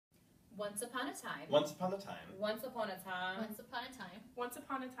Once upon a time. Once upon a time. Once upon a time. Once upon a time. Once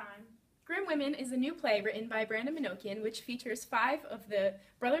upon a time. Grimm Women is a new play written by Brandon Monokian, which features 5 of the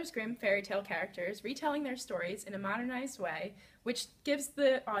Brothers Grimm fairy tale characters retelling their stories in a modernized way, which gives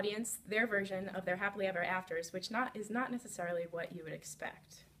the audience their version of their happily ever afters, which is not necessarily what you would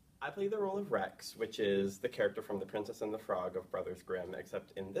expect. I play the role of Rex, which is the character from The Princess and the Frog of Brothers Grimm,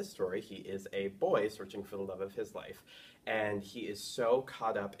 except in this story he is a boy searching for the love of his life. And he is so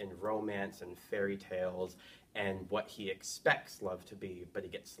caught up in romance and fairy tales and what he expects love to be, but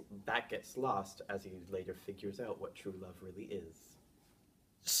that gets lost as he later figures out what true love really is.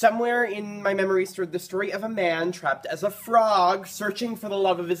 Somewhere in my memory stored the story of a man trapped as a frog, searching for the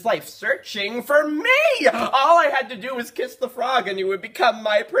love of his life. Searching for me! All I had to do was kiss the frog and he would become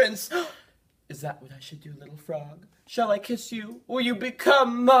my prince. Is that what I should do, little frog? Shall I kiss you? Will you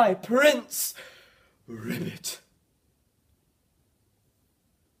become my prince? Ribbit.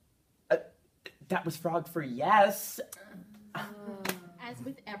 That was frog for yes. As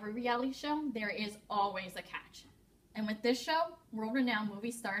with every reality show, there is always a catch. And with this show, world-renowned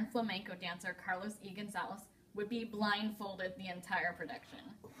movie star and flamenco dancer Carlos E. Gonzalez would be blindfolded the entire production,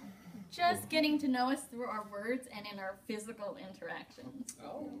 just getting to know us through our words and in our physical interactions.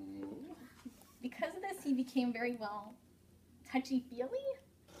 Oh. Because of this, he became very, well, touchy-feely.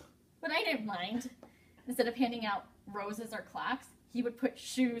 But I didn't mind. Instead of handing out roses or clocks, he would put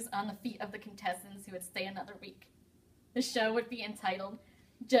shoes on the feet of the contestants who would stay another week. The show would be entitled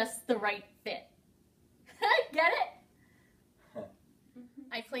Just the Right Fit. Get it?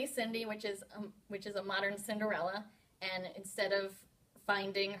 I play Cindy, which is a modern Cinderella, and instead of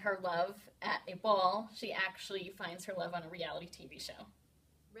finding her love at a ball, she actually finds her love on a reality TV show.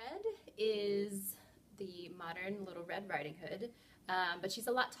 Red is the modern Little Red Riding Hood, but she's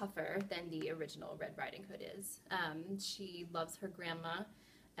a lot tougher than the original Red Riding Hood is. She loves her grandma,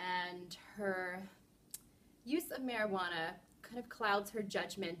 and her use of marijuana kind of clouds her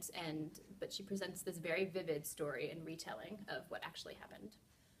judgment, but she presents this very vivid story and retelling of what actually happened.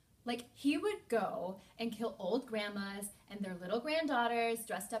 Like, he would go and kill old grandmas and their little granddaughters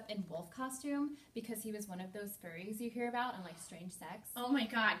dressed up in wolf costume because he was one of those furries you hear about on, like, Strange Sex. Oh my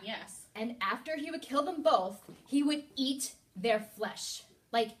god, yes. And after he would kill them both, he would eat their flesh.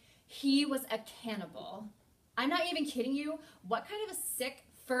 Like, he was a cannibal. I'm not even kidding you. What kind of a sick,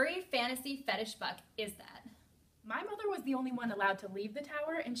 furry fantasy fetish buck is that? My mother was the only one allowed to leave the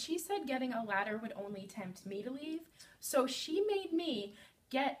tower, and she said getting a ladder would only tempt me to leave, so she made me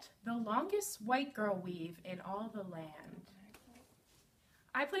get the longest white girl weave in all the land.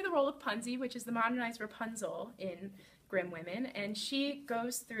 I play the role of Punzi, which is the modernized Rapunzel in Grimm Women, and she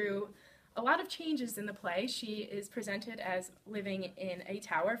goes through a lot of changes in the play. She is presented as living in a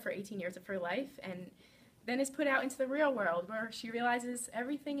tower for 18 years of her life, and then is put out into the real world, where she realizes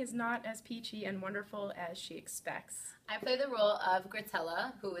everything is not as peachy and wonderful as she expects. I play the role of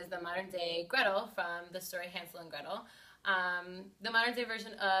Gretella, who is the modern-day Gretel from the story Hansel and Gretel. The modern-day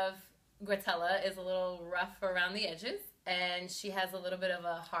version of Gretella is a little rough around the edges, and she has a little bit of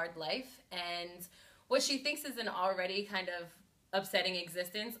a hard life, and what she thinks is an already kind of upsetting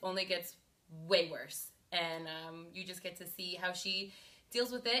existence only gets way worse, and you just get to see how she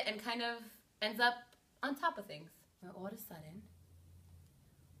deals with it and kind of ends up on top of things. And all of a sudden,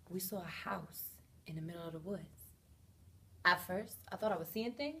 we saw a house in the middle of the woods. At first, I thought I was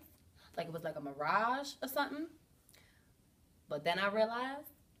seeing things, like it was like a mirage or something. But then I realized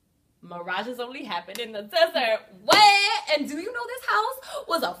mirages only happen in the desert. What? And do you know this house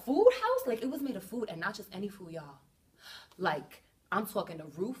was a food house? Like, it was made of food, and not just any food, y'all. Like, I'm talking the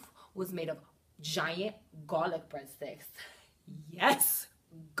roof was made of giant garlic breadsticks. Yes,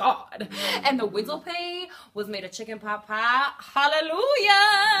 God. And the window pane was made of chicken pot pie.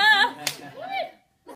 Hallelujah.